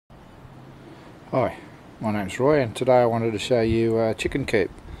Hi, my name's Roy, and today I wanted to show you chicken coop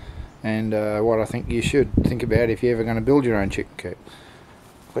and what I think you should think about if you're ever going to build your own chicken coop.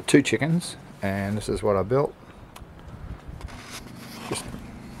 I've got 2 chickens and this is what I built. Just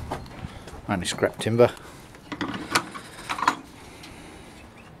only scrap timber.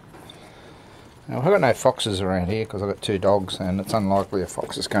 Now, I've got no foxes around here because I've got 2 dogs and it's unlikely a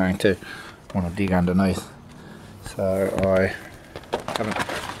fox is going to want to dig underneath, so I haven't.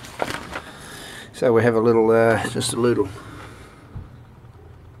 So we have a little, just a little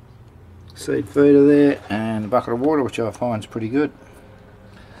seed feeder there and a bucket of water, which I find is pretty good.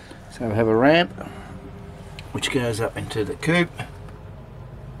 So we have a ramp which goes up into the coop,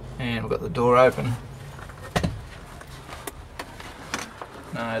 and we've got the door open.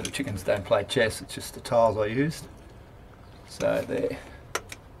 No, the chickens don't play chess, it's just the tiles I used. So there,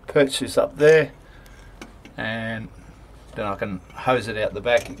 perch this up there, and then I can hose it out the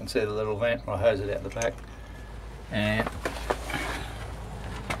back. You can see the little vent, I hose it out the back and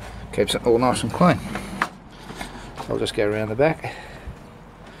keeps it all nice and clean. So I'll just go around the back.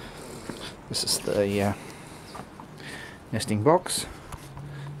 This is the nesting box.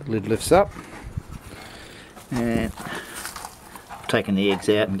 The lid lifts up, and I've taken the eggs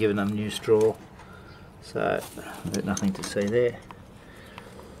out and given them new straw, so there's nothing to see there.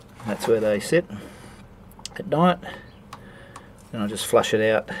 That's where they sit at night. Then I'll just flush it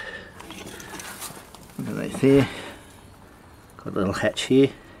out underneath here. Got a little hatch here.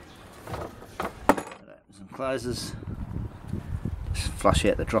 It opens and closes. Just flush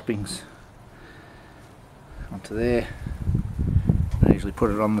out the droppings onto there. I usually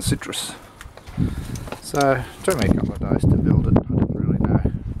put it on the citrus. So it took me a couple of days to build it. I didn't really know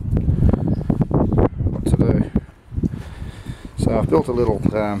what to do. So I've built a little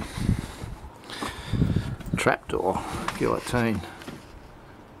trapdoor guillotine,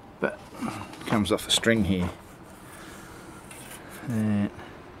 but it comes off a string here, and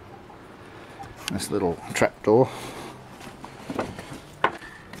this little trapdoor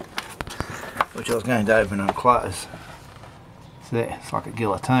which I was going to open and close. So there, it's like a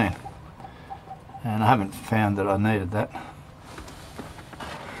guillotine, and I haven't found that I needed that.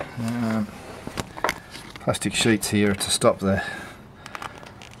 Plastic sheets here to stop the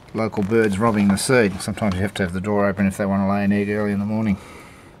local birds robbing the seed. Sometimes you have to have the door open if they want to lay an egg early in the morning.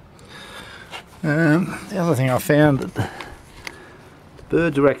 The other thing I found, that the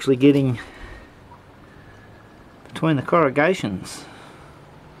birds are actually getting between the corrugations,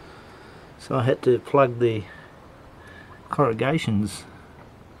 so I had to plug the corrugations,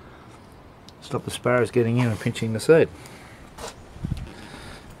 stop the sparrows getting in and pinching the seed.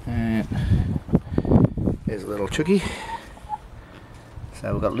 And there's a little chookie.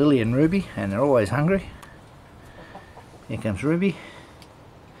 So we've got Lily and Ruby, and they're always hungry. Here comes Ruby.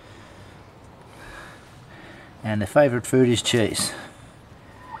 And their favourite food is cheese.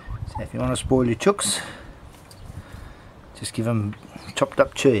 So if you want to spoil your chooks, just give them chopped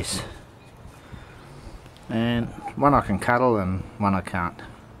up cheese. And one I can cuddle and one I can't.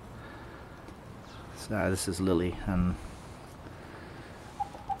 So this is Lily, and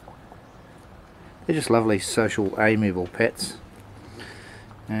they're just lovely, social, amiable pets.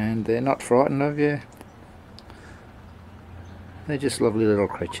 And they're not frightened of you. They're just lovely little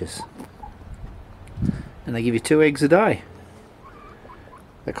creatures. And they give you 2 eggs a day.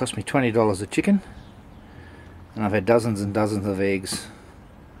 They cost me $20 a chicken, and I've had dozens and dozens of eggs.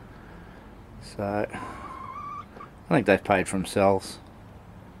 So I think they've paid for themselves.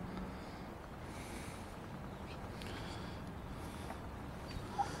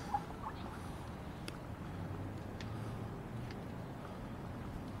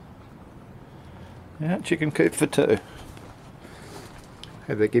 Yeah, chicken coop for 2.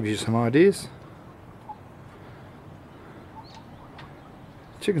 Hope that gives you some ideas.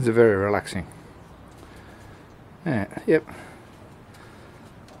 Chickens are very relaxing. Yeah, yep.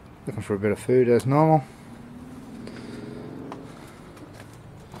 Looking for a bit of food as normal.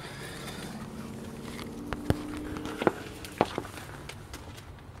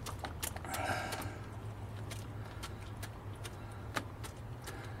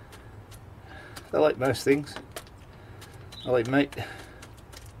 They'll eat most things. I'll eat meat.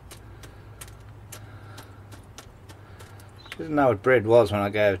 Didn't know what bread was when I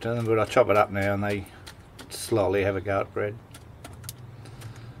gave it to them, but I chop it up now and they slowly have a go at bread.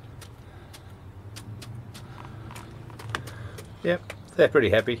 Yep, they're pretty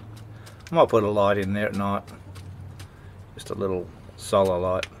happy. I might put a light in there at night. Just a little solar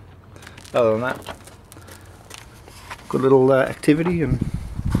light. Other than that, good little activity, and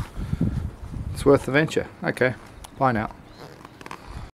it's worth the venture. Okay, bye now.